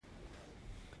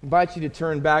I invite you to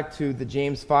turn back to the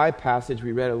James 5 passage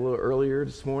we read a little earlier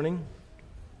this morning.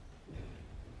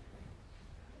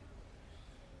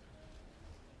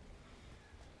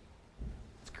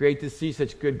 It's great to see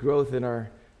such good growth in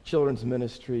our children's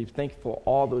ministry. Thankful for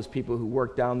all those people who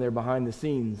work down there behind the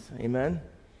scenes. Amen.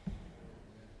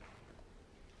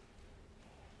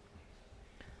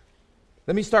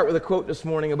 Let me start with a quote this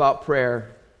morning about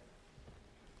prayer.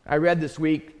 I read this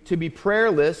week, "To be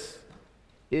prayerless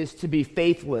is to be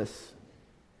faithless.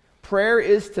 Prayer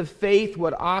is to faith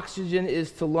what oxygen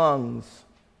is to lungs.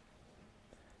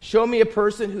 Show me a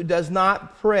person who does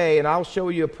not pray, and I'll show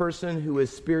you a person who is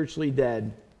spiritually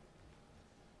dead."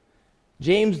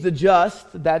 James the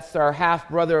Just, that's our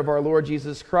half-brother of our Lord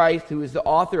Jesus Christ, who is the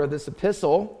author of this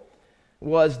epistle,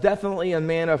 was definitely a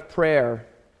man of prayer.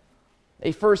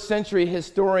 A first-century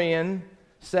historian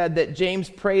said that James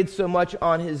prayed so much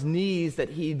on his knees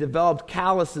that he developed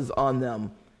calluses on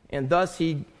them, and thus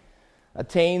he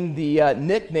attained the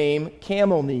nickname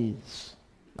Camel Knees.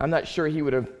 I'm not sure he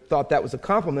would have thought that was a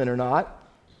compliment or not,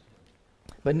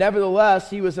 but nevertheless,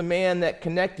 he was a man that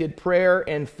connected prayer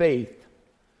and faith.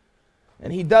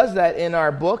 And he does that in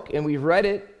our book, and we've read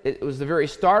it. It was the very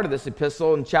start of this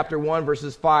epistle in chapter 1,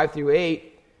 verses 5 through 8.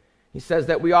 He says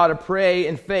that we ought to pray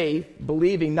in faith,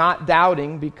 believing, not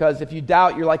doubting, because if you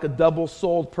doubt, you're like a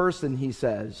double-souled person, he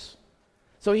says.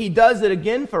 So he does it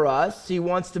again for us. He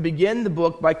wants to begin the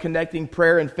book by connecting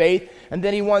prayer and faith, and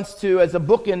then he wants to, as a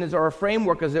bookend, as our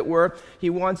framework, as it were, he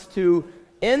wants to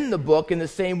end the book in the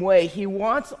same way. He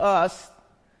wants us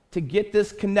to get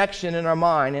this connection in our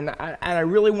mind, and I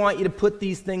really want you to put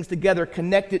these things together,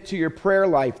 connect it to your prayer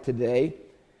life today,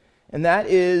 and that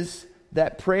is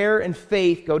that prayer and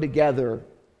faith go together.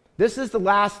 This is the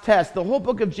last test. The whole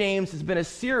book of James has been a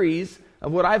series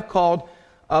of what I've called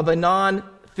of a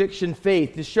non-fiction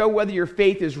faith, to show whether your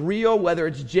faith is real, whether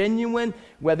it's genuine,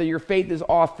 whether your faith is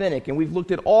authentic. And we've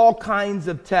looked at all kinds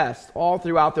of tests all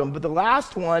throughout them. But the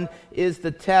last one is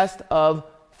the test of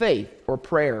faith or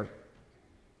prayer.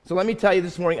 So let me tell you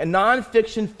this morning, a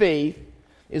non-fiction faith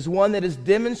is one that is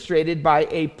demonstrated by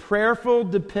a prayerful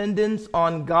dependence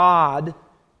on God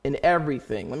in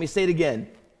everything. Let me say it again.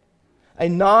 A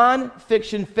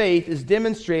non-fiction faith is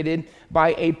demonstrated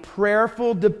by a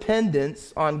prayerful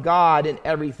dependence on God in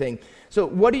everything. So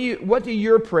what do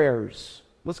your prayers,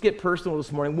 let's get personal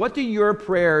this morning, what do your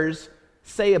prayers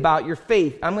say about your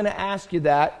faith? I'm going to ask you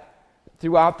that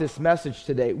throughout this message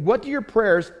today. What do your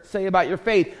prayers say about your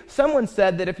faith? Someone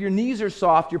said that if your knees are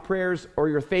soft, your prayers or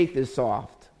your faith is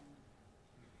soft.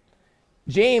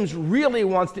 James really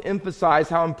wants to emphasize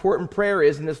how important prayer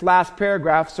is in this last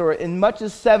paragraph. So in much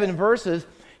as 7 verses,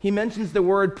 he mentions the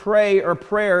word pray or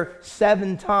prayer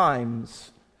 7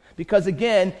 times. Because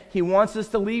again, he wants us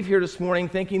to leave here this morning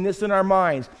thinking this in our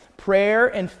minds. Prayer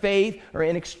and faith are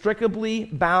inextricably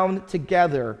bound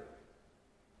together.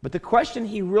 But the question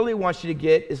he really wants you to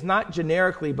get is not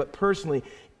generically, but personally.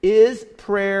 Is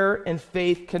prayer and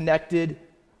faith connected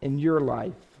in your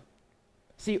life?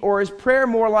 See, or is prayer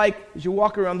more like, as you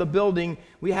walk around the building,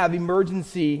 we have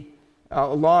emergency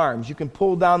alarms. You can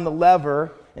pull down the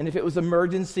lever, and if it was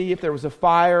emergency, if there was a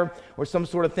fire or some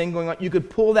sort of thing going on, you could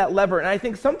pull that lever. And I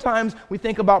think sometimes we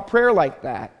think about prayer like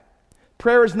that.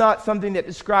 Prayer is not something that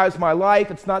describes my life.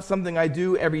 It's not something I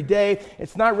do every day.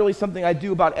 It's not really something I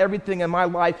do about everything in my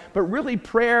life. But really,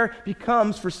 prayer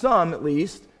becomes, for some at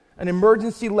least, an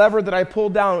emergency lever that I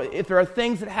pull down. If there are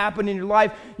things that happen in your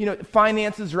life,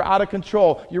 finances are out of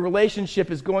control. Your relationship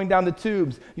is going down the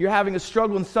tubes. You're having a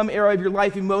struggle in some area of your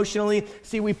life emotionally.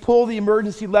 See, we pull the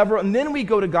emergency lever, and then we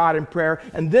go to God in prayer,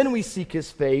 and then we seek His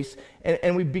face,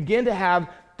 and we begin to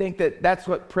think that that's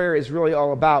what prayer is really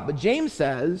all about. But James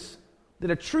says that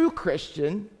a true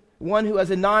Christian, one who has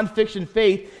a non-fiction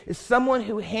faith, is someone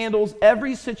who handles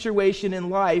every situation in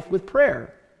life with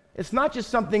prayer. It's not just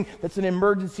something that's an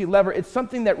emergency lever. It's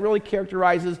something that really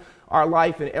characterizes our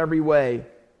life in every way.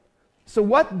 So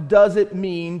what does it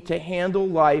mean to handle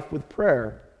life with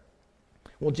prayer?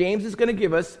 Well, James is going to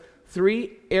give us 3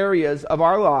 areas of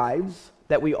our lives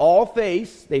that we all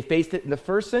face. They faced it in the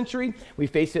first century, we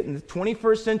face it in the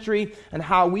 21st century, and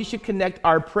how we should connect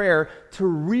our prayer to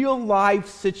real life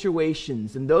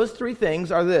situations. And those 3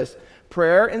 things are this: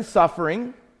 prayer and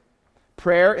suffering,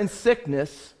 prayer and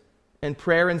sickness, and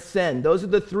prayer and sin. Those are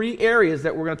the 3 areas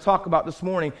that we're going to talk about this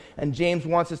morning, and James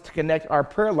wants us to connect our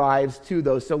prayer lives to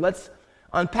those. So let's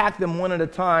unpack them one at a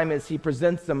time as he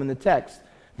presents them in the text.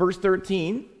 Verse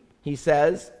 13, he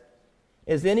says,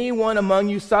 "Is anyone among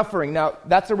you suffering?" Now,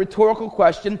 that's a rhetorical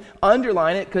question.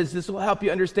 Underline it, because this will help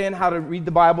you understand how to read the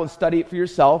Bible and study it for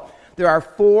yourself. There are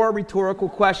 4 rhetorical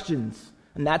questions,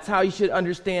 and that's how you should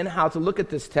understand how to look at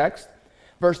this text.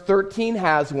 Verse 13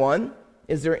 has one.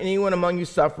 Is there anyone among you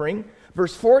suffering?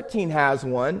 Verse 14 has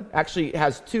one. Actually, it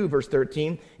has two, verse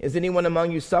 13. Is anyone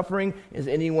among you suffering? Is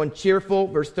anyone cheerful?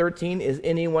 Verse 13. Is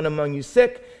anyone among you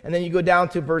sick? And then you go down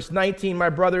to verse 19. My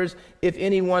brothers, if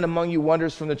anyone among you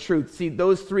wanders from the truth. See,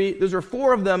 those are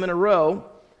four of them in a row.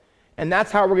 And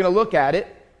that's how we're going to look at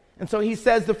it. And so he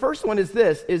says the first one is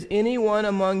this. Is anyone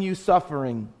among you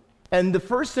suffering? And the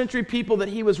first century people that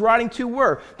he was writing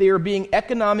to they were being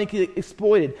economically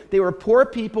exploited. They were poor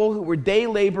people who were day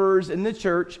laborers in the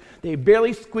church. They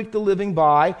barely squeaked a living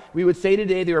by. We would say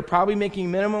today they were probably making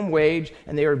minimum wage,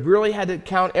 and they really had to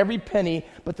count every penny.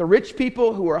 But the rich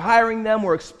people who were hiring them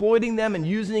were exploiting them and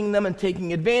using them and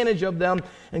taking advantage of them.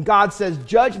 And God says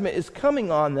judgment is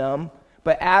coming on them.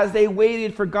 But as they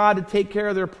waited for God to take care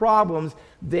of their problems,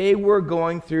 they were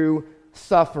going through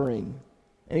suffering.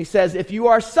 And he says, if you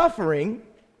are suffering,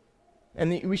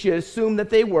 and we should assume that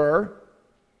they were,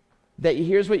 that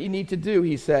here's what you need to do,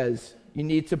 he says. You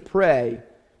need to pray.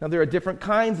 Now, there are different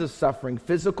kinds of suffering.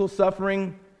 Physical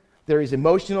suffering, there is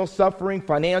emotional suffering,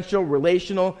 financial,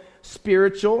 relational,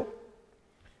 spiritual.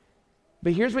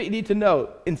 But here's what you need to know.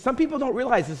 And some people don't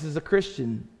realize this as a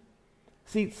Christian.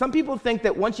 See, some people think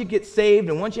that once you get saved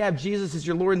and once you have Jesus as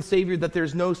your Lord and Savior, that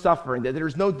there's no suffering, that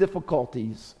there's no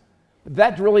difficulties.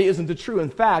 That really isn't the true. In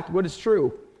fact, what is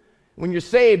true? When you're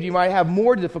saved, you might have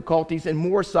more difficulties and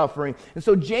more suffering. And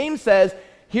so James says,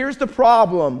 here's the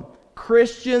problem.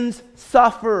 Christians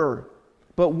suffer.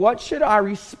 But what should our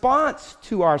response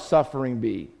to our suffering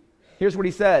be? Here's what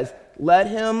he says. Let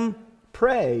him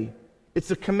pray.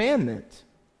 It's a commandment.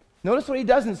 Notice what he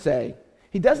doesn't say.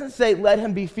 He doesn't say, let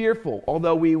him be fearful,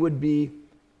 although we would be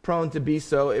prone to be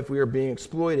so if we were being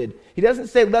exploited. He doesn't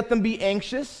say, let them be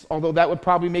anxious, although that would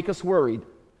probably make us worried.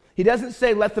 He doesn't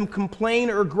say, let them complain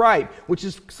or gripe, which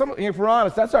is, if we're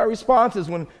honest, that's our responses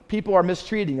when people are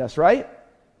mistreating us, right?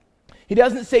 He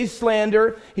doesn't say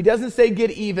slander. He doesn't say get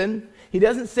even. He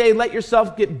doesn't say let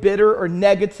yourself get bitter or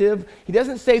negative. He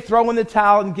doesn't say throw in the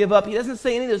towel and give up. He doesn't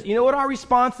say any of this. You know what our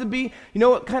response would be? You know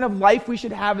what kind of life we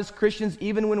should have as Christians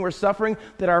even when we're suffering?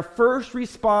 That our first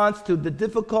response to the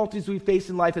difficulties we face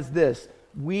in life is this.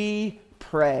 We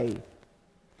pray.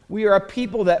 We are a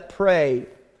people that pray.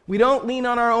 We don't lean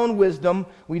on our own wisdom.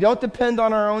 We don't depend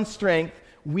on our own strength.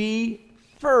 We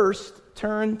first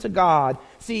turn to God.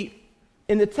 See,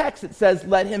 in the text it says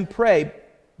let him pray.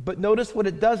 But notice what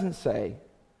it doesn't say.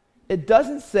 It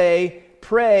doesn't say,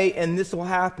 pray and this will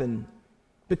happen.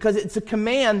 Because it's a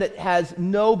command that has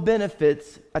no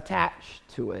benefits attached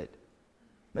to it.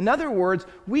 In other words,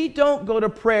 we don't go to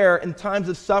prayer in times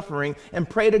of suffering and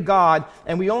pray to God,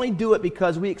 and we only do it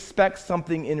because we expect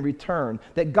something in return.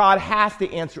 That God has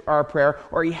to answer our prayer,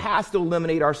 or he has to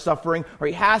eliminate our suffering, or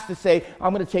he has to say,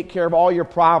 I'm going to take care of all your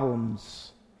problems.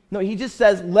 No, he just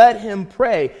says, let him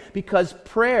pray, because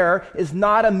prayer is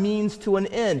not a means to an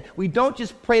end. We don't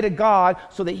just pray to God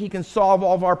so that he can solve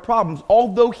all of our problems,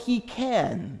 although he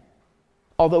can.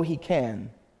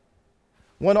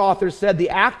 One author said the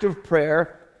act of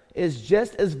prayer is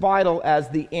just as vital as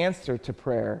the answer to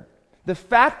prayer. The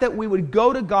fact that we would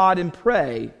go to God and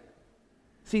pray,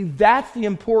 see, that's the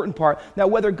important part. Now,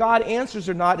 whether God answers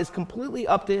or not is completely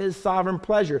up to his sovereign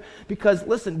pleasure. Because,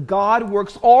 listen, God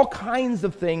works all kinds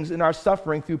of things in our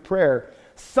suffering through prayer.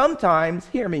 Sometimes,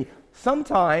 hear me,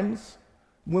 sometimes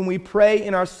when we pray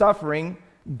in our suffering,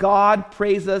 God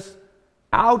prays us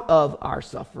out of our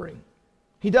suffering.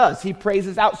 He does. He prays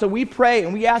us out. So we pray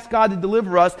and we ask God to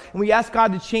deliver us and we ask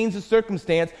God to change the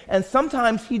circumstance. And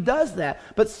sometimes he does that.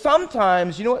 But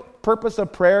sometimes, you know what the purpose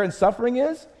of prayer and suffering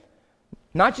is?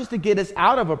 Not just to get us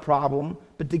out of a problem,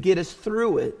 but to get us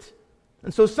through it.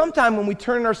 And so sometime when we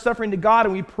turn our suffering to God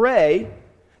and we pray,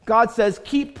 God says,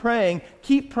 keep praying,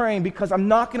 because I'm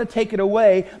not going to take it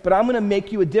away, but I'm going to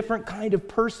make you a different kind of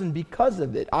person because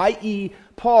of it. I.e.,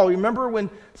 Paul, remember when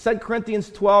 2 Corinthians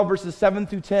 12, verses 7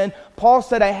 through 10, Paul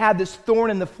said, I had this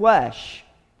thorn in the flesh.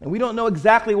 And we don't know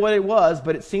exactly what it was,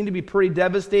 but it seemed to be pretty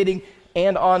devastating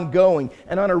and ongoing.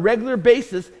 And on a regular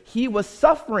basis, he was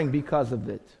suffering because of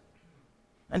it.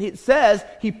 And it says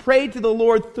he prayed to the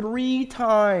Lord 3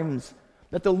 times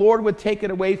that the Lord would take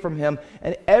it away from him.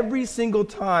 And every single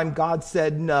time God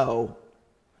said no.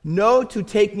 No to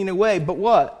taking it away. But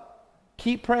what?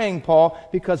 Keep praying, Paul,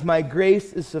 because my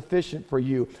grace is sufficient for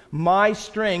you. My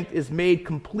strength is made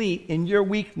complete in your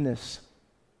weakness.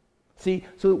 See,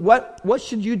 so what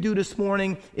should you do this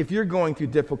morning if you're going through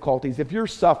difficulties, if you're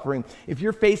suffering, if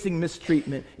you're facing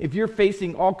mistreatment, if you're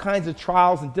facing all kinds of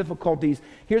trials and difficulties?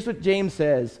 Here's what James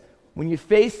says. When you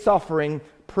face suffering,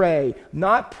 pray.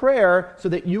 Not prayer so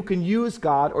that you can use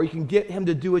God or you can get him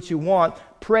to do what you want.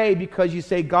 pray because you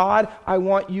say, God, I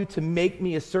want you to make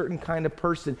me a certain kind of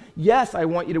person. Yes, I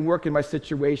want you to work in my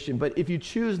situation, but if you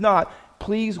choose not,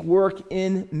 please work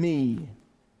in me.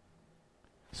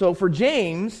 So for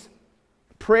James,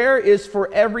 prayer is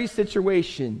for every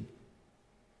situation.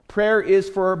 Prayer is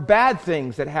for bad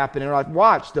things that happen in our life.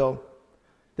 Watch, though.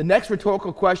 The next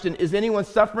rhetorical question, is anyone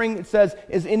suffering? It says,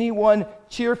 is anyone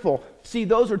cheerful? See,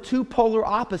 those are two polar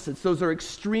opposites. Those are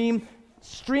extreme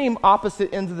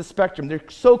opposite ends of the spectrum. They're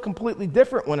so completely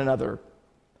different one another.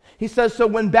 He says, so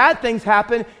when bad things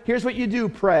happen, here's what you do,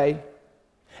 pray.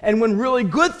 And when really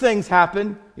good things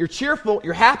happen, you're cheerful,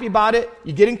 you're happy about it,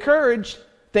 you get encouraged,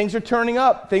 things are turning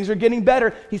up, things are getting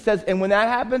better. He says, and when that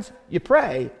happens, you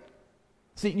pray.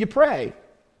 See, you pray.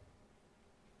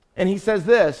 And he says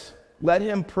this, let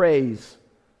him praise.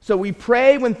 So we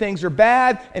pray when things are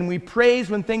bad, and we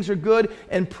praise when things are good,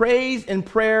 and praise and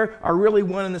prayer are really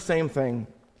one and the same thing.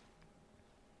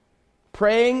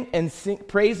 Praising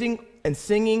and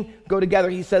singing go together.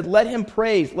 He said, let him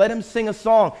praise, let him sing a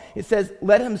song. It says,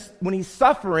 let him, when he's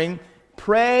suffering,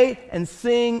 pray and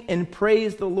sing and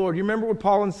praise the Lord. You remember with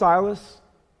Paul and Silas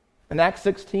in Acts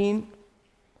 16?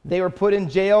 They were put in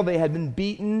jail. They had been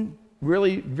beaten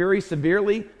really very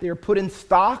severely. They were put in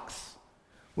stocks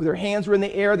where their hands were in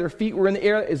the air, their feet were in the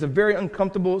air. It's a very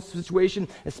uncomfortable situation,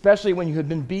 especially when you had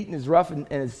been beaten as rough and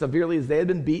as severely as they had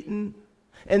been beaten.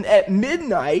 And at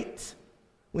midnight,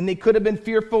 when they could have been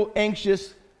fearful,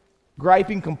 anxious,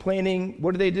 griping, complaining,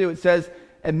 what do? It says,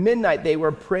 at midnight they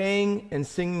were praying and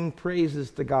singing praises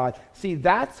to God. See,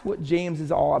 that's what James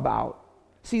is all about.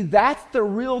 See, that's the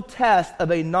real test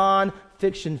of a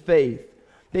non-fiction faith.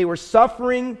 They were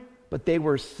suffering, but they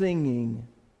were singing.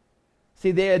 See,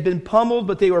 they had been pummeled,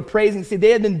 but they were praising. See, they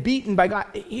had been beaten by God.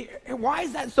 Why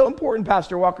is that so important,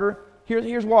 Pastor Walker?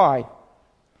 Here's why.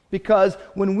 Because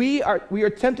when we are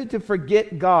tempted to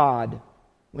forget God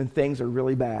when things are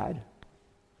really bad.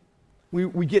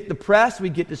 We get depressed, we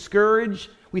get discouraged,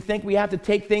 we think we have to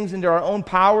take things into our own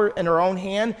power and our own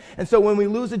hand. And so when we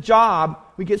lose a job,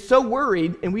 we get so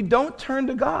worried and we don't turn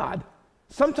to God.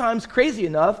 Sometimes, crazy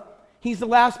enough, He's the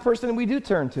last person we do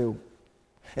turn to.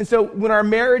 And so when our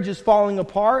marriage is falling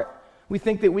apart, we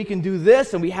think that we can do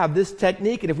this and we have this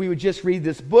technique, and if we would just read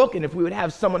this book, and if we would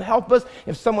have someone help us,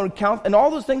 if someone would count, and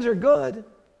all those things are good.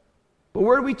 But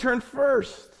where do we turn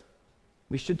first?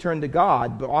 We should turn to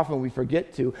God, but often we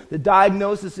forget to. The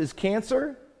diagnosis is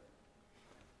cancer.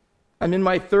 I'm in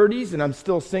my 30s and I'm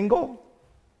still single.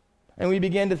 And we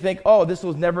begin to think, oh, this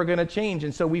was never going to change.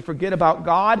 And so we forget about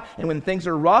God, and when things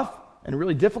are rough and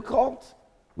really difficult,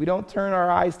 we don't turn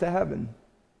our eyes to heaven.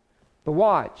 But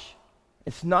watch,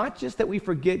 it's not just that we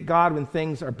forget God when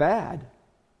things are bad.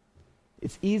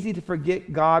 It's easy to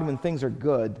forget God when things are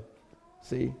good.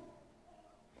 See,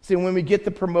 when we get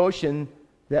the promotion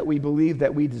that we believe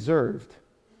that we deserved.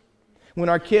 When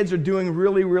our kids are doing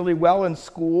really, really well in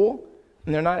school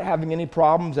and they're not having any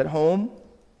problems at home.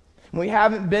 When we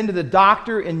haven't been to the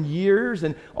doctor in years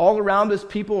and all around us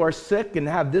people are sick and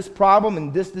have this problem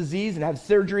and this disease and have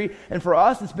surgery. And for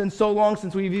us, it's been so long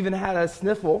since we've even had a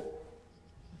sniffle.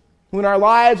 When our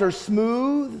lives are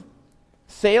smooth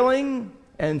sailing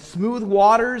and smooth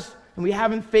waters and we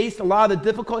haven't faced a lot of the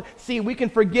difficulty. See, we can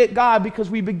forget God because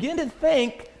we begin to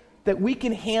think that we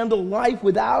can handle life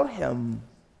without Him.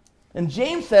 And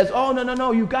James says, oh,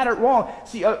 no, you got it wrong.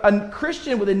 See, a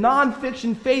Christian with a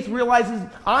non-fiction faith realizes,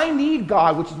 I need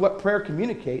God, which is what prayer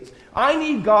communicates. I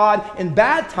need God in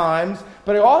bad times,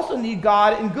 but I also need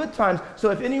God in good times.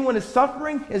 So if anyone is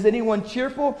suffering, is anyone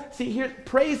cheerful? See, here,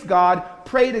 praise God,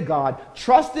 pray to God.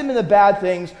 Trust Him in the bad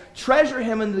things, treasure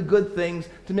Him in the good things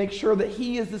to make sure that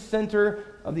He is the center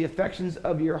of the affections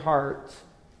of your heart.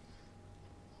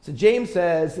 So James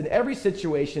says, in every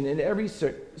situation, in every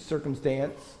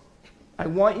circumstance, I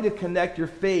want you to connect your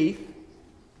faith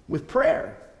with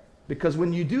prayer. Because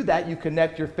when you do that, you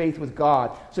connect your faith with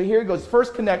God. So here it goes.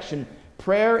 First connection,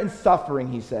 prayer and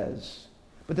suffering, he says.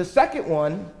 But the second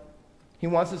one he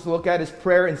wants us to look at is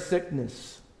prayer and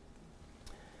sickness.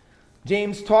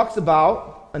 James talks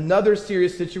about another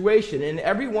serious situation. In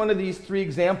every one of these three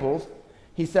examples,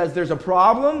 he says there's a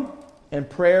problem and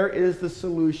prayer is the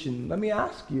solution. Let me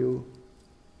ask you,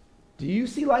 do you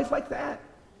see life like that?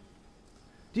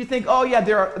 Do you think, oh yeah,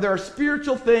 there are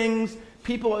spiritual things,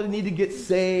 people need to get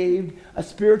saved, a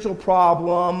spiritual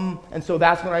problem, and so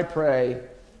that's when I pray.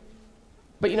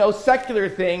 But secular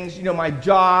things, my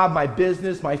job, my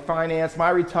business, my finance, my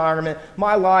retirement,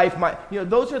 my life,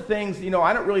 those are things,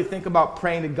 I don't really think about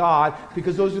praying to God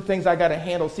because those are things I got to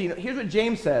handle. See, here's what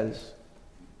James says.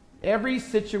 Every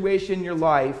situation in your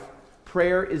life,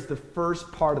 prayer is the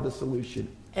first part of the solution.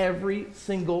 Every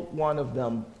single one of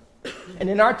them. And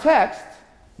in our text,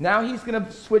 now he's going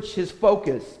to switch his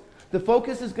focus. The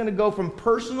focus is going to go from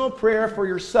personal prayer for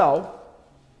yourself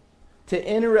to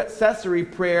intercessory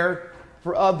prayer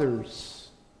for others.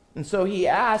 And so he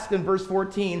asks in verse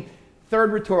 14,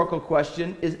 third rhetorical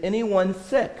question, is anyone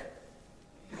sick?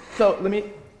 So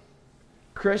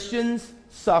Christians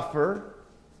suffer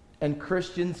and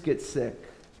Christians get sick.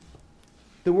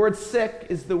 The word sick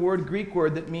is the Greek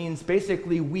word that means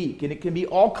basically weak, and it can be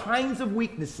all kinds of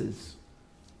weaknesses.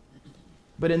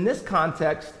 But in this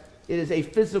context, it is a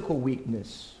physical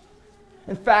weakness.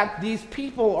 In fact, these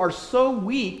people are so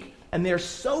weak and they're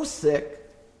so sick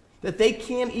that they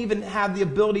can't even have the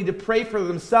ability to pray for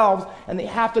themselves, and they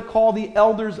have to call the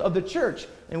elders of the church,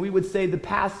 and we would say the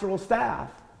pastoral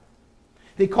staff.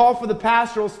 They call for the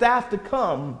pastoral staff to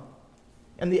come,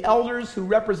 and the elders who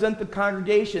represent the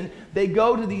congregation, they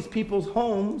go to these people's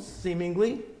homes,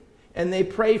 seemingly, and they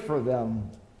pray for them.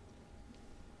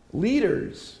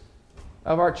 Leaders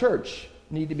of our church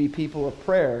need to be people of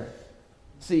prayer.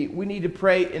 See, we need to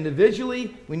pray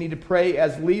individually. We need to pray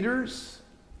as leaders.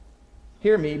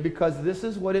 Hear me, because this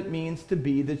is what it means to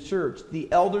be the church,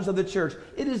 the elders of the church.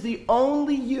 It is the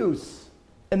only use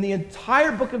in the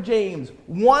entire book of James,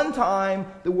 one time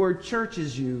the word church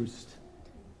is used.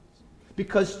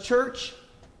 Because church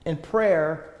and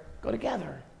prayer go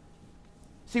together.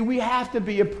 See, we have to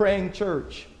be a praying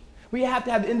church. We have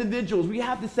to have individuals. We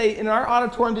have to say in our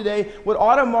auditorium today, what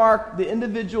ought to mark the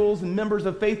individuals and members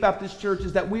of Faith Baptist Church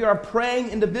is that we are praying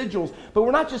individuals. But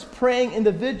we're not just praying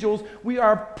individuals, we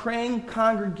are praying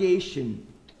congregation.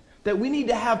 That we need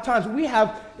to have times.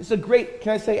 It's a great,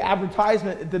 can I say,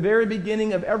 advertisement. At the very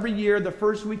beginning of every year, the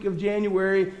first week of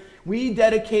January, we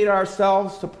dedicate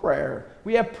ourselves to prayer.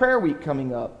 We have prayer week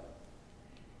coming up.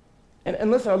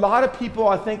 And listen, a lot of people,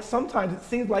 I think sometimes it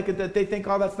seems like it, that they think,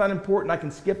 oh, that's not important, I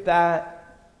can skip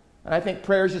that. And I think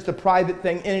prayer is just a private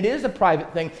thing, and it is a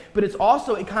private thing, but it's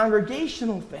also a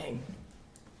congregational thing.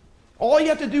 All you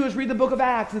have to do is read the book of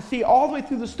Acts and see all the way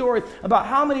through the story about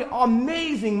how many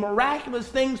amazing, miraculous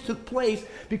things took place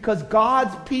because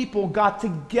God's people got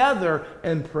together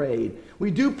and prayed.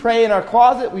 We do pray in our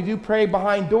closet, we do pray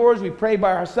behind doors, we pray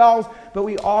by ourselves, but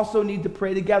we also need to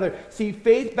pray together. See,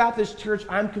 Faith Baptist Church,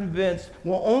 I'm convinced,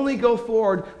 will only go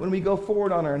forward when we go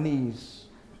forward on our knees.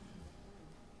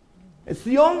 It's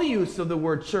the only use of the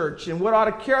word church, and what ought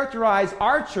to characterize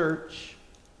our church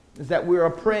is that we're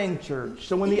a praying church.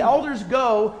 So when the elders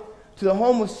go to the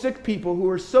home of sick people who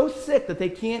are so sick that they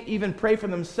can't even pray for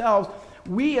themselves,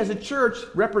 we as a church,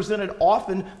 represented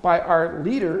often by our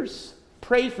leaders,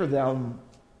 pray for them.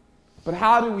 But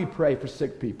how do we pray for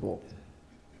sick people?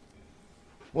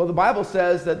 Well, the Bible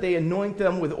says that they anoint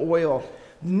them with oil.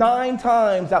 9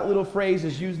 times that little phrase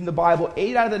is used in the Bible.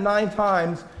 8 out of the 9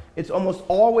 times, it's almost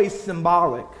always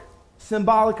symbolic.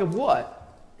 Symbolic of what?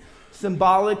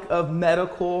 Symbolic of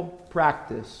medical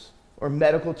practice or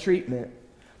medical treatment.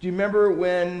 Do you remember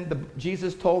when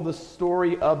Jesus told the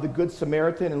story of the Good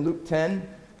Samaritan in Luke 10?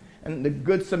 And the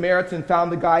Good Samaritan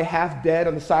found the guy half dead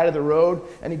on the side of the road,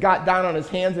 and he got down on his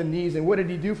hands and knees, and what did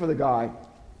he do for the guy?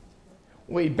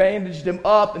 Well, he bandaged him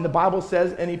up, and the Bible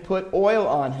says, and he put oil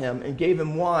on him and gave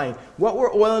him wine. What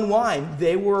were oil and wine?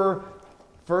 They were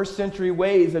first century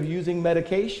ways of using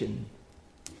medication.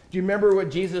 Do you remember what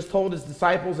Jesus told his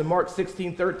disciples in Mark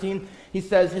 16:13? He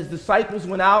says his disciples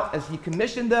went out as he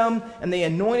commissioned them, and they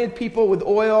anointed people with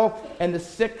oil, and the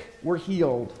sick were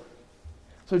healed.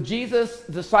 So Jesus'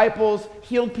 disciples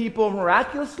healed people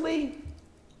miraculously,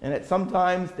 and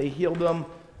sometimes they healed them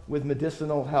with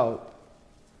medicinal help.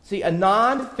 See, a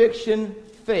non-fiction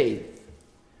faith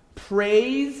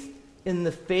prays in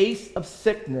the face of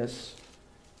sickness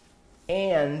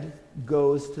and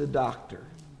goes to the doctor.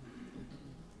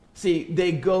 See,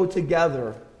 they go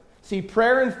together. See,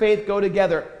 prayer and faith go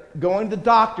together. Going to the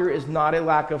doctor is not a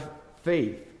lack of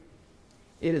faith.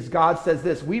 It is, God says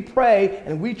this, we pray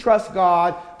and we trust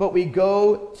God, but we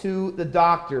go to the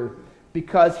doctor.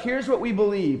 Because here's what we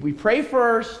believe. We pray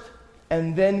first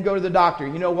and then go to the doctor.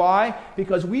 You know why?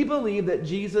 Because we believe that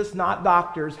Jesus, not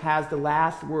doctors, has the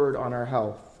last word on our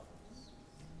health.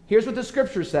 Here's what the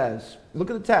scripture says.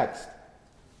 Look at the text.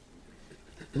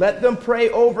 Let them pray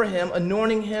over him,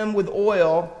 anointing him with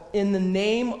oil in the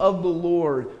name of the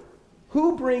Lord.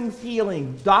 Who brings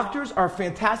healing? Doctors are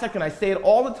fantastic, and I say it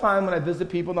all the time when I visit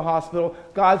people in the hospital.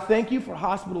 God, thank you for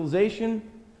hospitalization.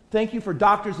 Thank you for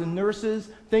doctors and nurses.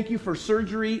 Thank you for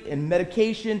surgery and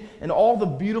medication and all the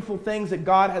beautiful things that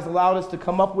God has allowed us to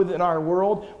come up with in our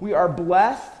world. We are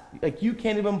blessed like you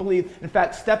can't even believe. In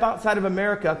fact, step outside of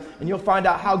America, and you'll find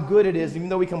out how good it is, even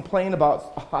though we complain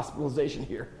about hospitalization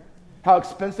here. How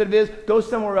expensive it is. Go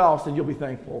somewhere else, and you'll be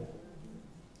thankful.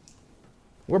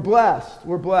 We're blessed.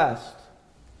 We're blessed.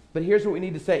 But here's what we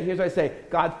need to say. Here's what I say.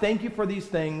 God, thank you for these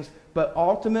things, but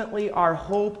ultimately our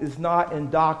hope is not in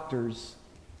doctors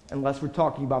unless we're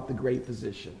talking about the great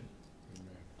physician. Amen.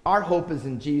 Our hope is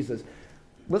in Jesus.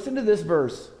 Listen to this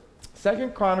verse.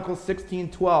 2 Chronicles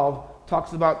 16:12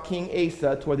 talks about King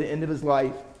Asa toward the end of his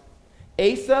life.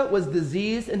 Asa was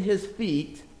diseased in his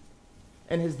feet,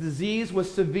 and his disease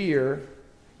was severe.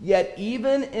 Yet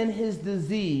even in his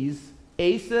disease,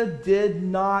 Asa did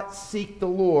not seek the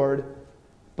Lord,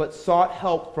 but sought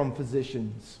help from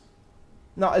physicians.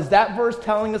 Now, is that verse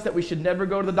telling us that we should never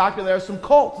go to the doctor? There are some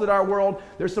cults in our world.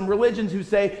 There's some religions who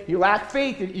say you lack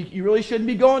faith. You really shouldn't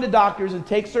be going to doctors and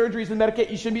take surgeries and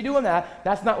medicate. You shouldn't be doing that.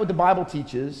 That's not what the Bible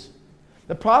teaches.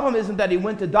 The problem isn't that he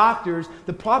went to doctors.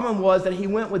 The problem was that he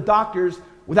went with doctors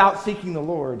without seeking the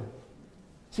Lord.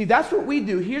 See, that's what we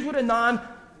do. Here's what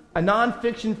a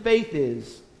non-fiction faith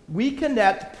is. We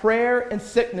connect prayer and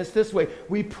sickness this way.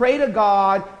 We pray to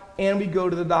God and we go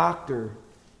to the doctor.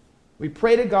 We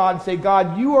pray to God and say,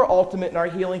 God, you are ultimate in our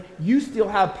healing. You still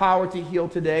have power to heal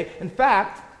today. In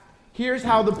fact, here's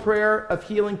how the prayer of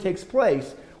healing takes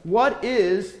place. What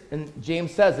is, and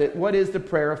James says it, what is the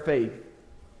prayer of faith?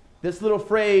 This little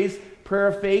phrase, prayer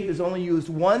of faith, is only used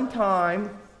one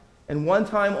time and one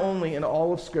time only in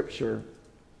all of Scripture.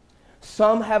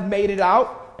 Some have made it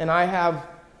out, and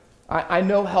I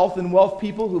know health and wealth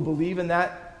people who believe in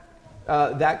that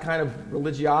kind of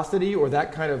religiosity or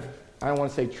that kind of, I don't want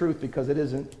to say truth because it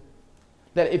isn't.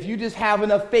 That if you just have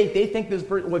enough faith, they think this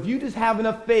person, well, if you just have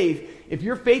enough faith, if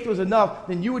your faith was enough,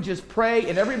 then you would just pray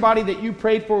and everybody that you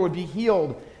prayed for would be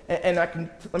healed. And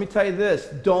let me tell you this,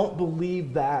 don't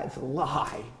believe that. It's a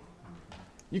lie.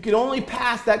 You can only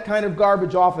pass that kind of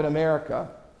garbage off in America.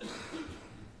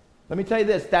 Let me tell you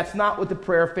this, that's not what the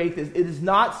prayer of faith is. It is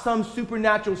not some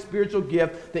supernatural spiritual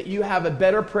gift that you have a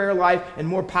better prayer life and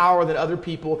more power than other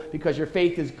people because your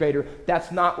faith is greater.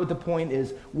 That's not what the point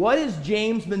is. What has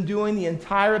James been doing the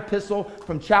entire epistle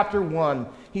from chapter 1?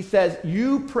 He says,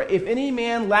 "You pray, if any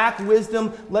man lack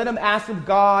wisdom, let him ask of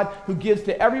God, who gives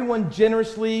to everyone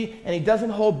generously, and he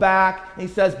doesn't hold back." And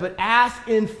he says, "But ask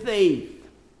in faith."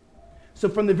 So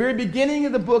from the very beginning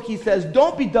of the book, he says,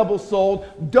 don't be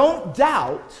double-souled, don't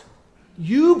doubt.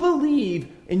 You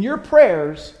believe in your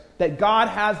prayers that God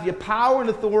has the power and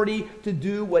authority to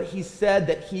do what he said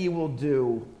that he will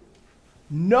do.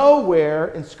 Nowhere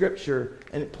in Scripture,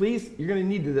 and please, you're going to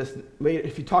need this later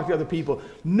if you talk to other people,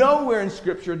 nowhere in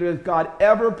Scripture does God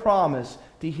ever promise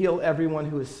to heal everyone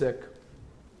who is sick.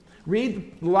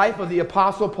 Read the life of the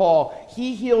Apostle Paul.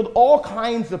 He healed all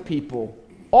kinds of people.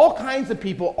 All kinds of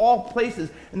people, all places.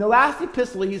 In the last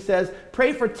epistle, he says,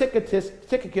 pray for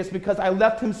Tychicus because I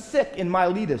left him sick in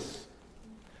Miletus.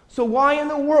 So why in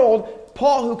the world,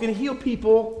 Paul, who can heal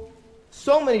people,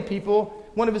 so many people,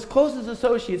 one of his closest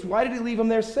associates, why did he leave him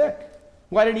there sick?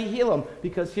 Why did he heal him?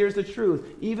 Because here's the truth.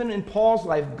 Even in Paul's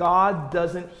life, God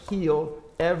doesn't heal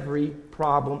every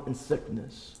problem and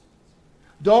sickness.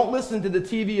 Don't listen to the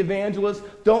TV evangelists.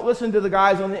 Don't listen to the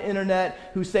guys on the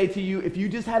internet who say to you, if you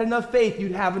just had enough faith,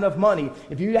 you'd have enough money.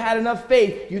 If you had enough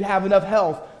faith, you'd have enough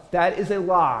health. That is a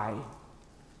lie.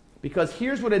 Because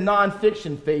here's what a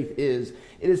non-fiction faith is.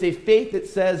 It is a faith that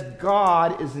says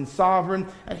God is sovereign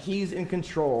and he's in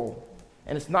control.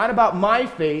 And it's not about my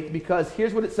faith because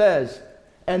here's what it says.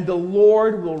 And the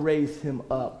Lord will raise him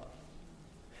up.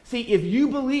 See, if you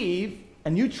believe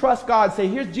and you trust God, say,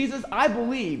 here's Jesus, I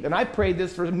believe, and I prayed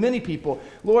this for many people.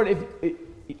 Lord, if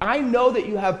I know that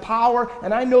you have power,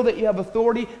 and I know that you have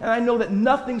authority, and I know that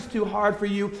nothing's too hard for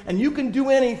you, and you can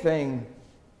do anything.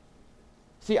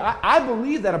 See, I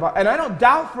believe that about, and I don't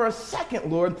doubt for a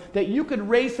second, Lord, that you could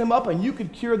raise him up and you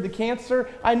could cure the cancer.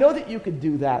 I know that you could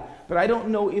do that, but I don't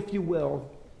know if you will.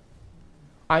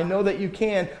 I know that you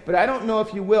can, but I don't know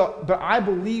if you will. But I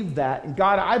believe that. And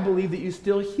God, I believe that you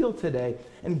still heal today.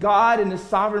 And God, in his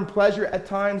sovereign pleasure, at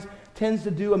times tends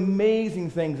to do amazing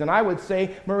things, and I would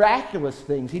say miraculous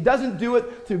things. He doesn't do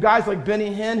it through guys like Benny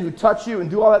Hinn who touch you and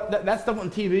do all that stuff on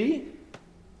TV.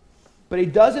 But he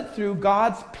does it through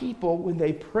God's people when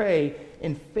they pray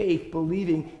in faith,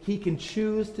 believing he can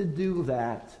choose to do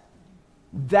that.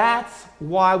 That's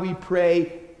why we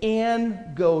pray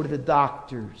and go to the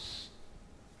doctors.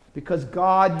 Because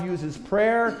God uses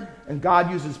prayer, and God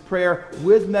uses prayer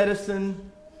with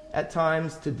medicine at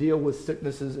times to deal with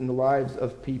sicknesses in the lives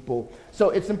of people.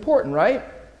 So it's important, right?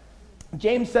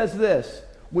 James says this,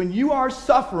 when you are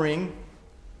suffering,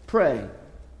 pray.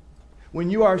 When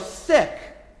you are sick,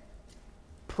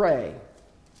 pray.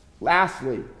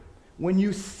 Lastly, when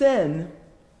you sin,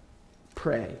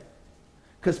 pray.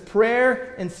 Because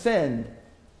prayer and sin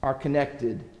are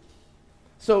connected.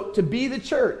 So to be the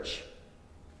church,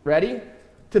 Ready?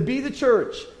 To be the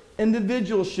church,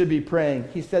 individuals should be praying.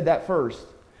 He said that first.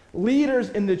 Leaders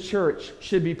in the church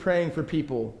should be praying for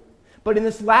people. But in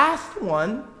this last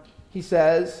one, he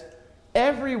says,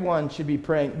 everyone should be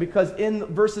praying, because in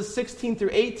verses 16 through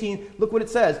 18, look what it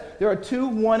says. There are two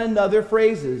one another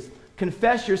phrases.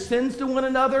 Confess your sins to one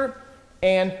another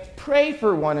and pray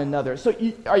for one another. So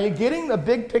are you getting the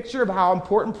big picture of how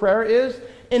important prayer is?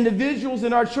 Individuals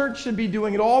in our church should be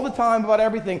doing it all the time about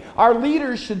everything. Our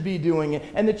leaders should be doing it,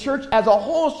 and the church as a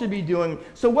whole should be doing it.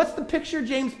 So what's the picture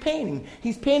James painting?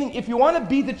 He's painting, if you want to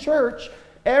be the church,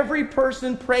 every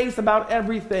person prays about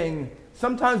everything.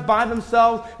 Sometimes by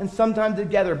themselves and sometimes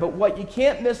together. But what you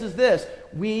can't miss is this.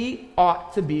 We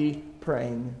ought to be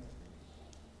praying.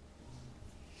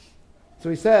 So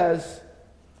he says,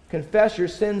 confess your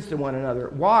sins to one another.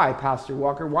 Why, Pastor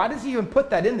Walker? Why does he even put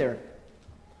that in there?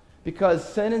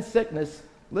 Because sin and sickness,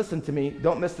 listen to me,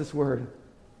 don't miss this word,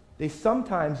 they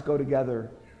sometimes go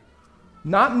together.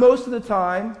 Not most of the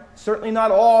time, certainly not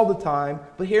all the time,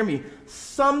 but hear me,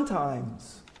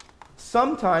 sometimes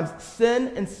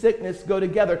sin and sickness go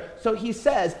together. So he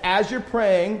says, as you're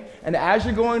praying, and as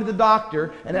you're going to the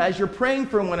doctor, and as you're praying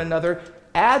for one another,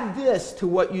 add this to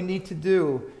what you need to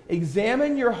do.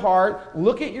 Examine your heart,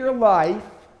 look at your life,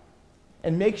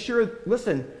 and make sure,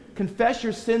 listen, confess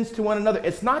your sins to one another.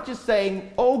 It's not just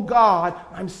saying, oh God,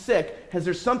 I'm sick. Is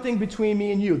there something between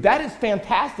me and you? That is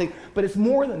fantastic, but it's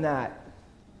more than that.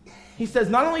 He says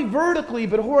not only vertically,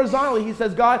 but horizontally. He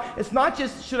says, God, it's not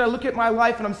just should I look at my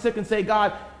life and I'm sick and say,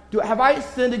 God, have I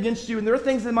sinned against you? And there are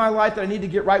things in my life that I need to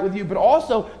get right with you. But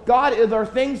also, God, there are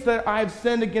things that I have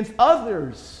sinned against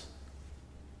others.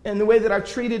 And the way that I've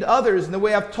treated others, and the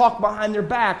way I've talked behind their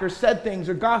back or said things.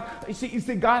 Or God, you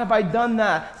say, God, have I done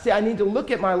that? See, I need to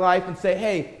look at my life and say,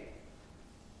 hey,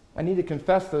 I need to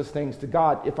confess those things to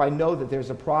God if I know that there's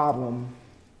a problem.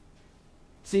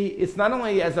 See, it's not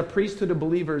only as a priesthood of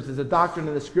believers, as a doctrine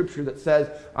of the Scripture that says,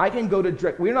 I can go to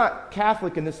direct. We're not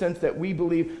Catholic in the sense that we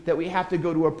believe that we have to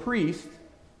go to a priest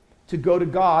to go to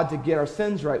God to get our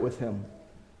sins right with Him.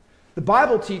 The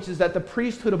Bible teaches that the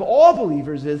priesthood of all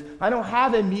believers is, I don't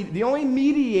have the only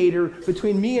mediator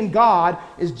between me and God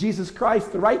is Jesus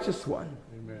Christ, the righteous one.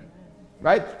 Amen.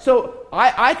 Right? So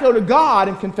I go to God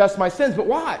and confess my sins, but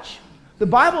watch. The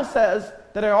Bible says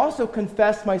that I also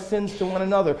confess my sins to one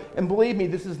another. And believe me,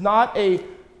 this is not a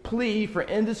plea for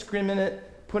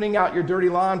indiscriminate putting out your dirty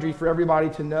laundry for everybody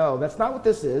to know. That's not what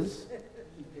this is.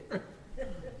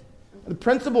 The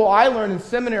principle I learned in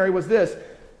seminary was this: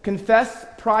 confess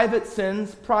private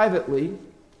sins privately,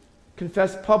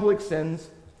 confess public sins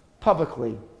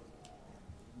publicly.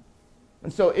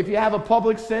 And so if you have a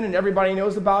public sin and everybody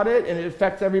knows about it and it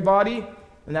affects everybody,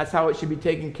 and that's how it should be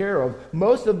taken care of.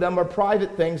 Most of them are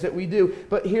private things that we do.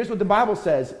 But here's what the Bible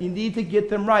says. You need to get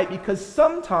them right, because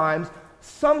sometimes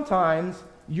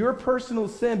your personal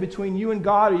sin between you and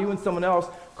God or you and someone else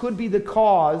could be the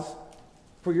cause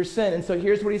for your sin. And so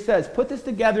here's what he says. Put this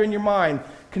together in your mind.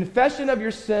 Confession of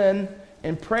your sin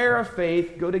and prayer of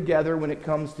faith go together when it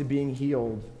comes to being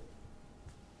healed.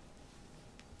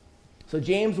 So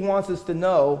James wants us to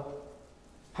know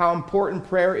how important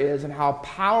prayer is and how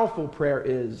powerful prayer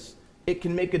is. It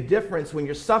can make a difference when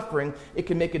you're suffering. It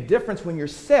can make a difference when you're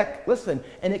sick. Listen,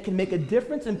 and it can make a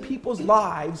difference in people's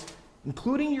lives,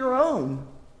 including your own,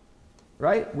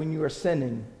 right, when you are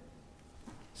sinning.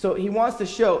 So he wants to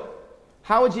show,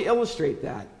 how would you illustrate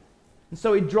that? And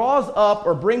so he draws up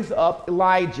or brings up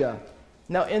Elijah.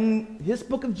 Now in his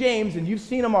book of James, and you've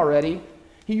seen him already,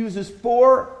 he uses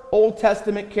 4 Old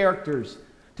Testament characters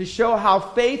to show how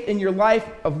faith and your life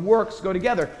of works go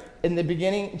together. In the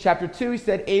beginning, in chapter 2, he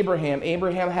said Abraham.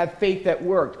 Abraham had faith that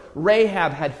worked.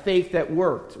 Rahab had faith that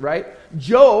worked, right?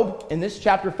 Job, in this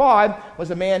chapter 5,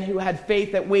 was a man who had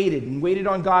faith that waited and waited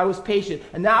on God, was patient.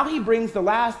 And now he brings the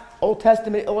last Old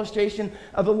Testament illustration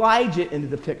of Elijah into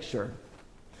the picture.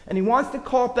 And he wants to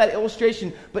call up that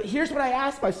illustration. But here's what I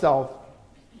ask myself.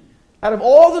 Out of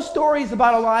all the stories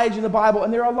about Elijah in the Bible,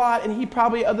 and there are a lot, and he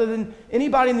probably, other than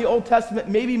anybody in the Old Testament,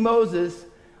 maybe Moses,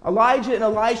 Elijah and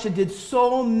Elisha did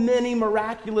so many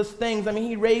miraculous things. I mean,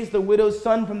 he raised the widow's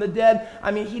son from the dead.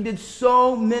 I mean, he did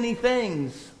so many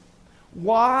things.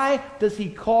 Why does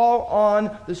he call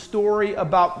on the story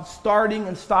about starting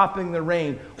and stopping the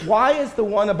rain? Why is the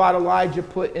one about Elijah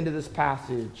put into this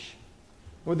passage?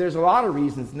 Well, there's a lot of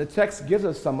reasons, and the text gives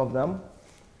us some of them.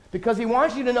 Because he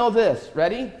wants you to know this.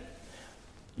 Ready?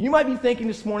 You might be thinking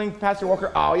this morning, Pastor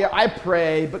Walker, oh yeah, I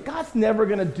pray, but God's never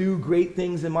going to do great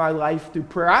things in my life through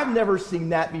prayer. I've never seen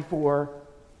that before.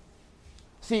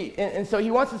 See, and so he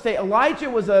wants to say Elijah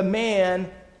was a man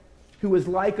who was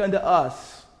like unto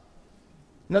us.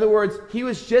 In other words, he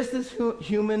was just as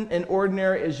human and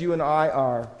ordinary as you and I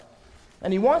are.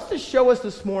 And he wants to show us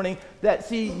this morning that,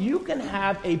 see, you can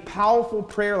have a powerful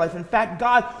prayer life. In fact,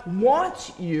 God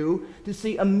wants you to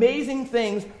see amazing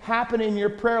things happen in your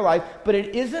prayer life, but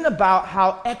it isn't about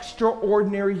how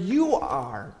extraordinary you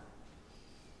are.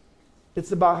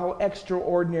 It's about how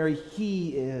extraordinary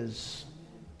he is.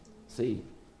 See,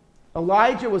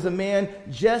 Elijah was a man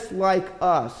just like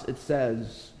us, it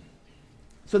says.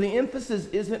 So the emphasis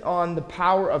isn't on the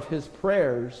power of his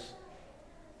prayers,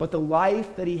 but the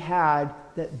life that he had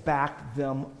that backed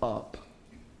them up.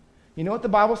 You know what the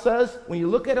Bible says? When you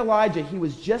look at Elijah, he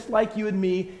was just like you and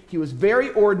me. He was very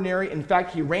ordinary. In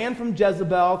fact, he ran from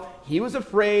Jezebel. He was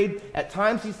afraid. At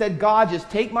times he said, God, just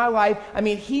take my life. I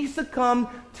mean, he succumbed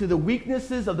to the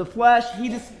weaknesses of the flesh.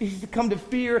 He succumbed to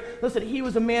fear. Listen, he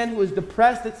was a man who was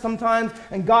depressed at sometimes,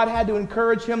 and God had to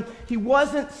encourage him. He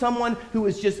wasn't someone who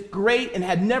was just great and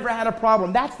had never had a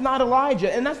problem. That's not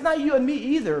Elijah, and that's not you and me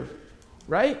either,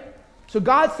 right? So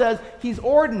God says he's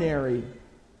ordinary.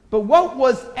 But what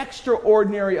was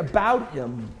extraordinary about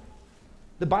him?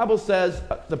 The Bible says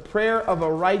the prayer of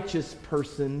a righteous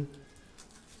person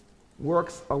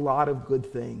works a lot of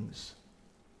good things.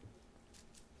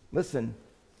 Listen,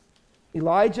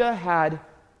 Elijah had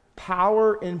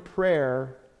power in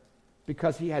prayer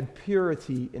because he had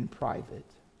purity in private.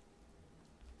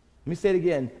 Let me say it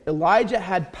again. Elijah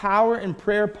had power in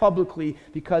prayer publicly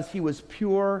because he was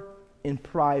pure in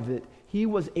private. He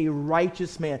was a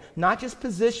righteous man, not just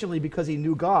positionally because he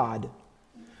knew God,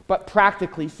 but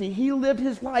practically. See, he lived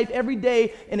his life every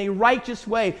day in a righteous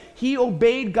way. He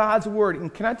obeyed God's word.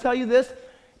 And can I tell you this?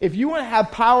 If you want to have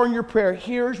power in your prayer,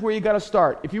 here's where you got to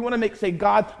start. If you want to say,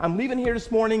 God, I'm leaving here this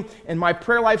morning and my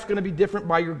prayer life's going to be different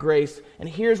by your grace. And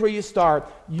here's where you start.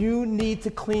 You need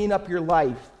to clean up your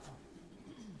life.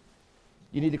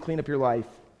 You need to clean up your life.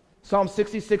 Psalm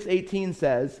 66:18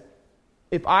 says,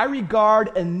 if I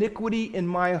regard iniquity in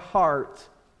my heart,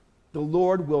 the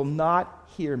Lord will not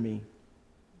hear me.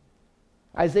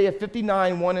 Isaiah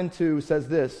 59:1-2 says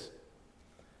this,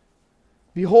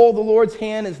 behold, the Lord's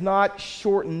hand is not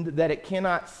shortened that it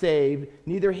cannot save,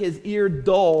 neither his ear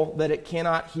dull that it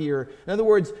cannot hear. In other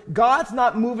words, God's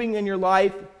not moving in your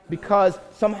life because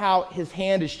somehow his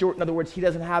hand is short. In other words, he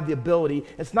doesn't have the ability.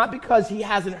 It's not because he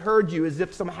hasn't heard you as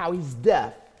if somehow he's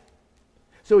deaf.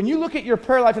 So when you look at your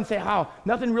prayer life and say,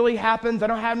 nothing really happens, I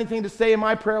don't have anything to say in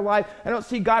my prayer life, I don't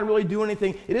see God really do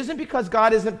anything, it isn't because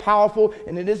God isn't powerful,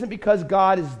 and it isn't because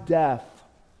God is deaf.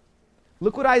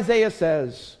 Look what Isaiah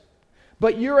says.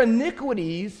 But your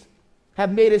iniquities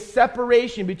have made a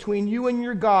separation between you and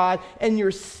your God, and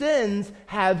your sins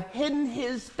have hidden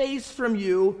his face from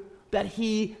you, that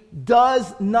he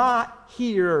does not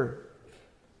hear.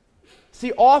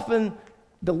 See, often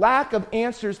the lack of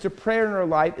answers to prayer in our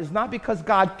life is not because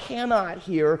God cannot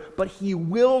hear, but he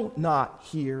will not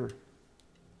hear.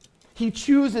 He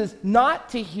chooses not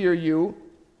to hear you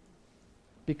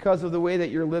because of the way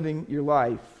that you're living your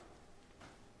life.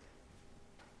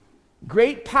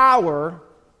 Great power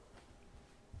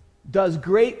does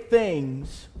great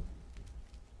things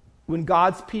when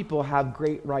God's people have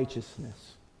great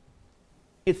righteousness.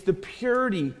 It's the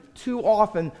purity too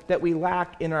often that we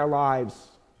lack in our lives.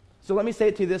 So let me say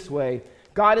it to you this way.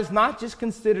 God is not just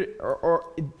considered, or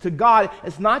to God,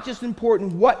 it's not just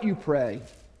important what you pray,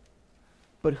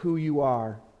 but who you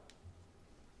are.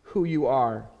 Who you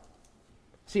are.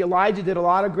 See, Elijah did a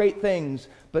lot of great things,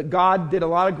 but God did a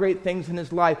lot of great things in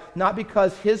his life, not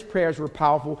because his prayers were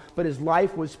powerful, but his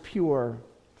life was pure.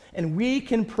 And we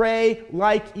can pray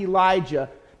like Elijah,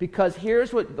 because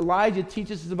here's what Elijah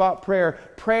teaches us about prayer.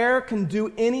 Prayer can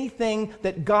do anything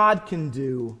that God can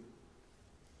do.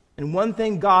 And one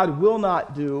thing God will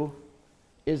not do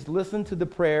is listen to the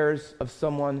prayers of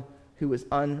someone who is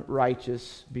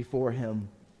unrighteous before him.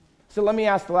 So let me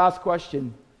ask the last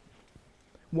question.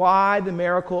 Why the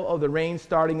miracle of the rain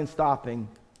starting and stopping?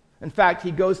 In fact, he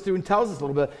goes through and tells us a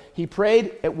little bit. He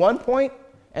prayed at one point,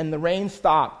 and the rain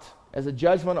stopped as a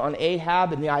judgment on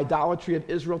Ahab and the idolatry of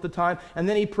Israel at the time. And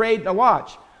then he prayed, now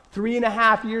watch,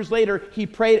 3.5 years later, he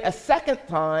prayed a second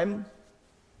time,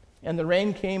 and the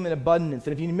rain came in abundance.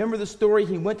 And if you remember the story,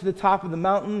 he went to the top of the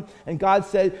mountain, and God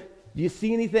said, do you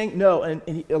see anything? No. And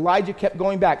Elijah kept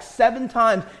going back. 7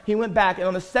 times he went back, and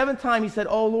on the 7th time he said,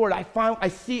 oh Lord, I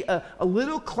see a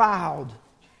little cloud.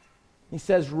 He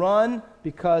says, run,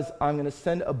 because I'm going to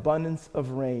send abundance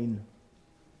of rain.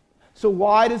 So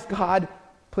why does God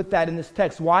put that in this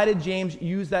text? Why did James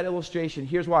use that illustration?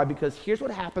 Here's why. Because here's what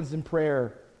happens in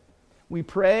prayer. We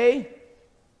pray,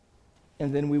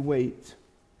 and then we wait.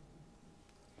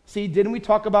 See, didn't we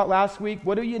talk about last week?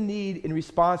 What do you need in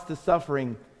response to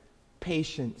suffering?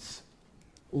 patience,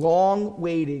 long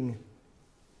waiting.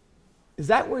 Is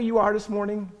that where you are this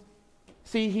morning?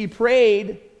 See, he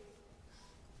prayed,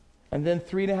 and then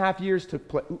 3.5 years took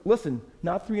place. Listen,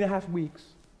 not 3.5 weeks,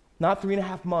 not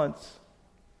 3.5 months,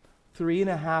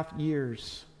 3.5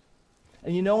 years.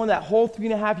 And you know, in that whole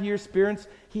 3.5 year experience,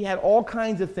 he had all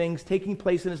kinds of things taking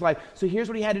place in his life. So here's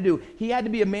what he had to do. He had to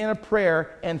be a man of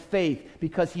prayer and faith,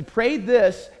 because he prayed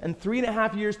this, and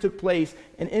 3.5 years took place.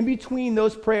 And in between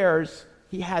those prayers,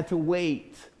 he had to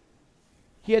wait.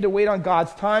 He had to wait on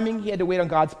God's timing. He had to wait on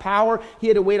God's power. He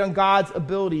had to wait on God's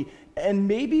ability. And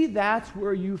maybe that's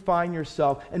where you find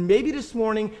yourself. And maybe this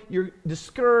morning you're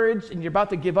discouraged and you're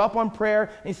about to give up on prayer.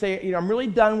 And you say, I'm really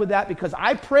done with that because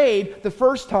I prayed the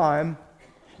first time.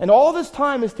 And all this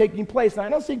time is taking place, and I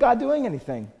don't see God doing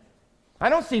anything. I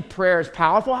don't see prayer as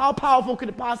powerful. How powerful could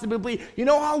it possibly be? You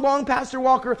know how long, Pastor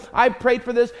Walker, I've prayed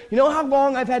for this? You know how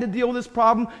long I've had to deal with this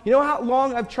problem? You know how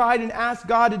long I've tried and asked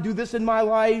God to do this in my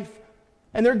life?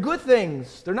 And they're good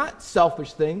things. They're not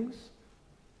selfish things.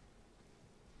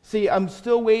 See, I'm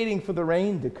still waiting for the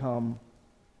rain to come.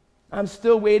 I'm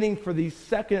still waiting for the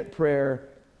second prayer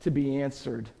to be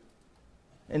answered.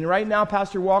 And right now,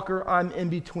 Pastor Walker, I'm in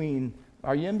between.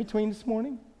 Are you in between this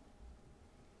morning?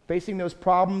 Facing those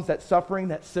problems, that suffering,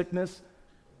 that sickness,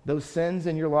 those sins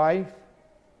in your life?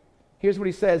 Here's what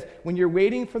he says. When you're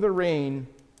waiting for the rain,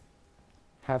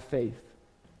 have faith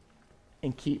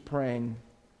and keep praying.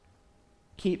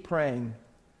 Keep praying.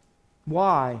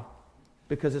 Why?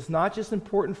 Because it's not just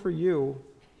important for you,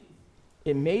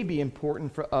 it may be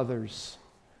important for others.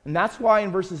 And that's why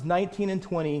in verses 19 and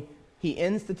 20, he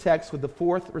ends the text with the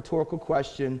fourth rhetorical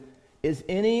question. Is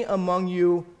any among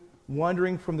you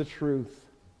wandering from the truth?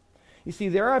 You see,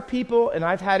 there are people, and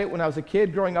I've had it when I was a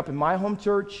kid growing up in my home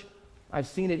church. I've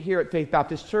seen it here at Faith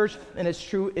Baptist Church, and it's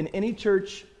true in any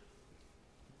church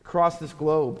across this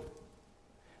globe.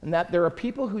 And that there are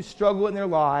people who struggle in their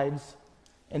lives,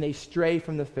 and they stray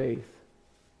from the faith.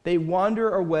 They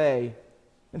wander away.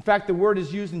 In fact, the word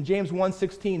is used in James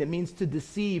 1:16. It means to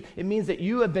deceive. It means that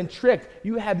you have been tricked.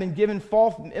 You have been given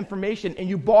false information and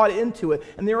you bought into it.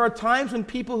 And there are times when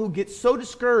people who get so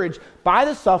discouraged by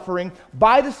the suffering,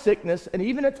 by the sickness, and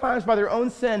even at times by their own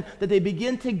sin, that they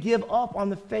begin to give up on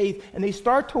the faith and they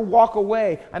start to walk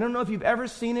away. I don't know if you've ever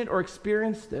seen it or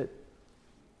experienced it.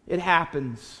 It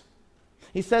happens.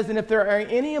 He says, and if there are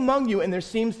any among you, and there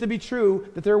seems to be true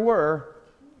that there were,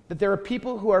 that there are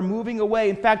people who are moving away.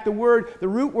 In fact, the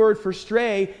root word for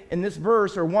stray in this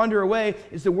verse, or wander away,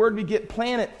 is the word we get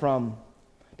planet from.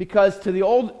 Because to the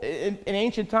old, in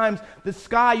ancient times, the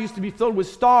sky used to be filled with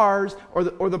stars,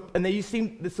 and they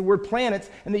seem, it's the word planets,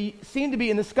 and they seemed to be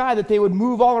in the sky that they would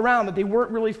move all around, that they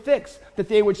weren't really fixed, that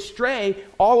they would stray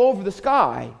all over the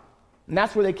sky. And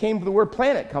that's where they came, the word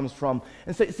planet comes from.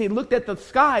 And so he looked at the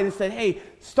sky and said, hey,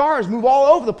 stars move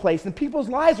all over the place, and people's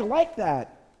lives are like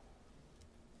that.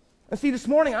 And see, this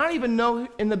morning, I don't even know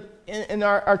in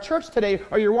our church today,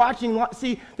 or you're watching,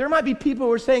 see, there might be people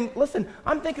who are saying, listen,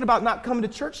 I'm thinking about not coming to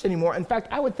church anymore. In fact,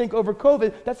 I would think over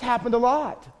COVID, that's happened a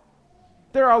lot.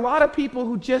 There are a lot of people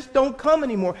who just don't come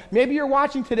anymore. Maybe you're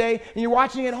watching today, and you're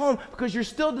watching at home because you're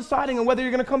still deciding on whether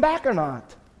you're going to come back or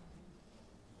not.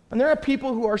 And there are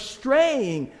people who are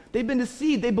straying. They've been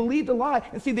deceived. They believed a lie.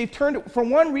 And see, they've turned, for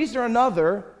one reason or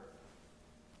another,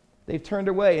 they've turned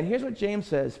away. And here's what James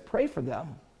says, pray for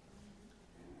them.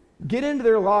 Get into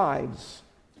their lives,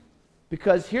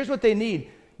 because here's what they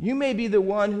need. You may be the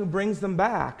one who brings them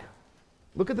back.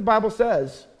 Look what the Bible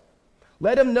says.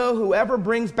 Let him know whoever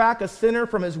brings back a sinner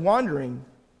from his wandering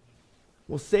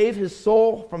will save his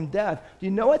soul from death. Do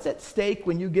you know what's at stake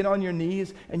when you get on your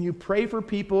knees and you pray for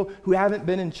people who haven't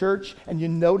been in church and you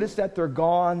notice that they're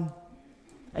gone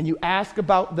and you ask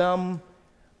about them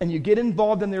and you get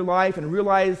involved in their life and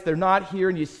realize they're not here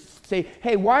and you say,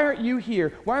 hey, why aren't you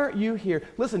here? Why aren't you here?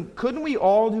 Listen, couldn't we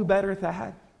all do better at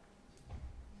that?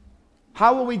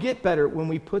 How will we get better? When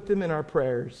we put them in our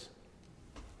prayers.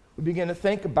 We begin to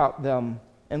think about them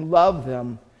and love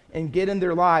them and get in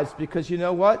their lives, because you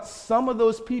know what? Some of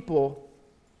those people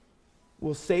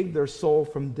will save their soul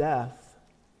from death.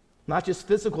 Not just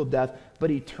physical death,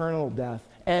 but eternal death.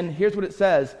 And here's what it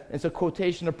says. It's a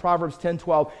quotation of Proverbs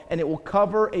 10:12, and it will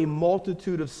cover a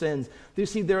multitude of sins. You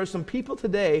see, there are some people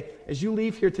today, as you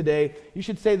leave here today, you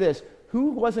should say this: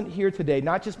 who wasn't here today,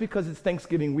 not just because it's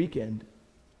Thanksgiving weekend,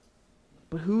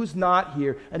 but who's not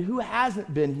here, and who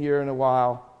hasn't been here in a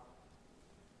while?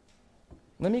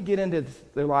 Let me get into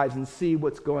their lives and see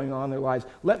what's going on in their lives.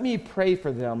 Let me pray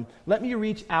for them. Let me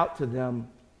reach out to them.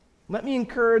 Let me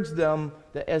encourage them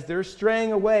that as they're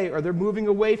straying away or they're moving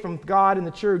away from God and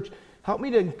the church, Help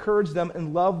me to encourage them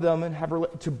and love them and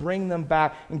to bring them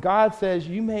back. And God says,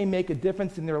 you may make a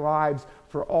difference in their lives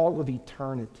for all of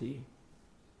eternity.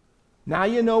 Now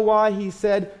you know why he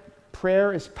said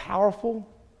prayer is powerful.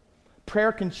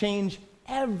 Prayer can change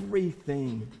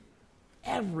everything.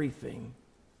 Everything.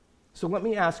 So let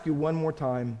me ask you one more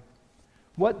time.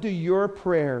 What do your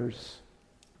prayers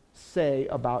say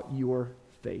about your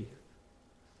faith?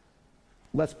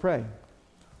 Let's pray.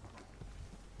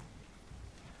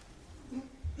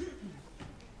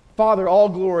 Father, all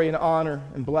glory and honor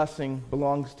and blessing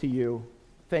belongs to you.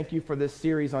 Thank you for this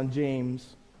series on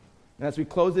James. And as we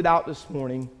close it out this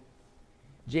morning,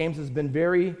 James has been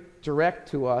very direct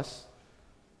to us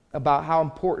about how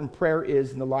important prayer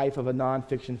is in the life of a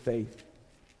non-fiction faith.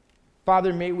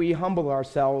 Father, may we humble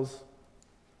ourselves.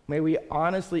 May we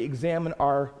honestly examine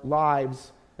our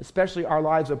lives, especially our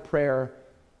lives of prayer,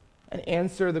 and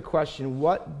answer the question,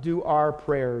 what do our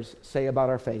prayers say about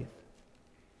our faith?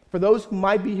 For those who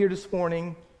might be here this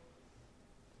morning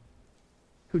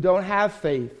who don't have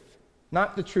faith,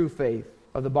 not the true faith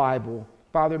of the Bible,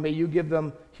 Father, may you give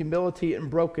them humility and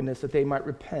brokenness that they might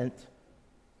repent,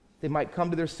 they might come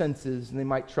to their senses, and they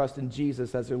might trust in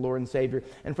Jesus as their Lord and Savior.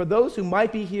 And for those who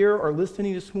might be here or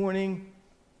listening this morning,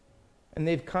 and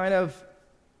they've kind of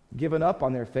given up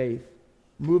on their faith,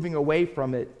 moving away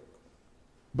from it,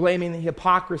 blaming the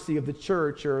hypocrisy of the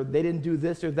church, or they didn't do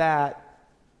this or that,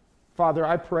 Father,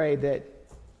 I pray that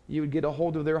you would get a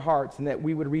hold of their hearts and that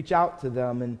we would reach out to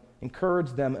them and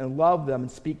encourage them and love them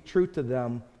and speak truth to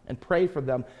them and pray for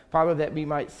them. Father, that we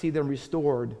might see them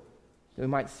restored, that we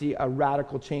might see a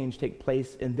radical change take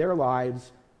place in their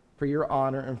lives for your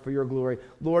honor and for your glory.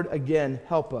 Lord, again,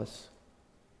 help us.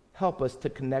 Help us to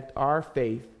connect our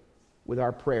faith with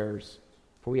our prayers,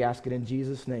 for we ask it in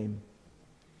Jesus' name.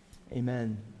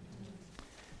 Amen.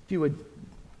 If you would